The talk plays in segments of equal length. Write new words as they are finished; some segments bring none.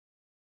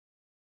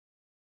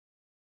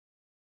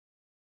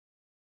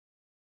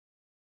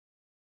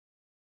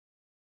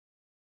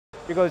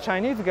because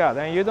Chinese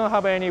garden, you don't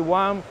have any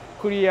one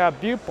clear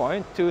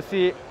viewpoint to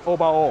see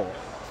overall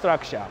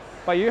structure.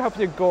 But you have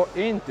to go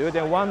into,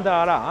 then wander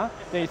around,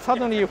 then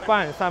suddenly you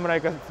find some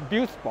like a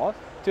view spot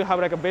to have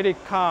like a very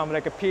calm,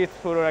 like a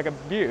peaceful like a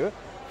view,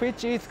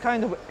 which is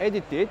kind of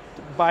edited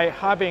by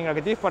having like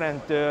a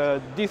different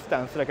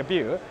distance like a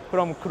view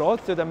from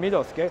close to the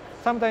middle scale.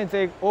 Sometimes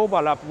they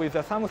overlap with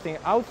something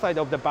outside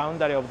of the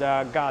boundary of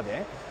the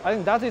garden. I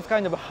think that is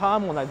kind of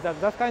harmonized.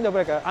 That's kind of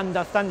like an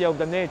understanding of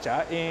the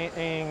nature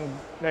in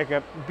like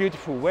a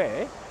beautiful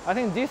way. I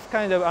think this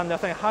kind of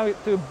understanding how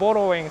to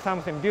borrowing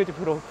something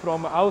beautiful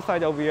from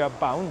outside of your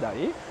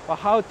boundary, or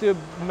how to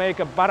make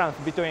a balance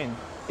between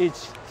each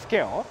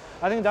scale.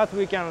 I think that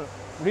we can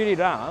really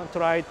learn,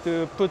 try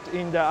to put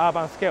in the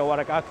urban scale or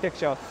like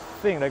architectural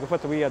thing, like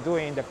what we are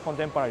doing in the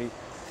contemporary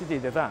city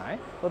design.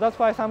 So that's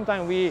why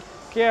sometimes we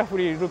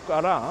carefully look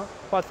around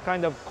what's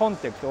kind of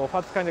context or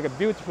what's kind of a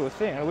beautiful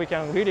thing, and we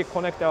can really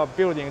connect our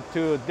building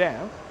to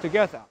them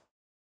together.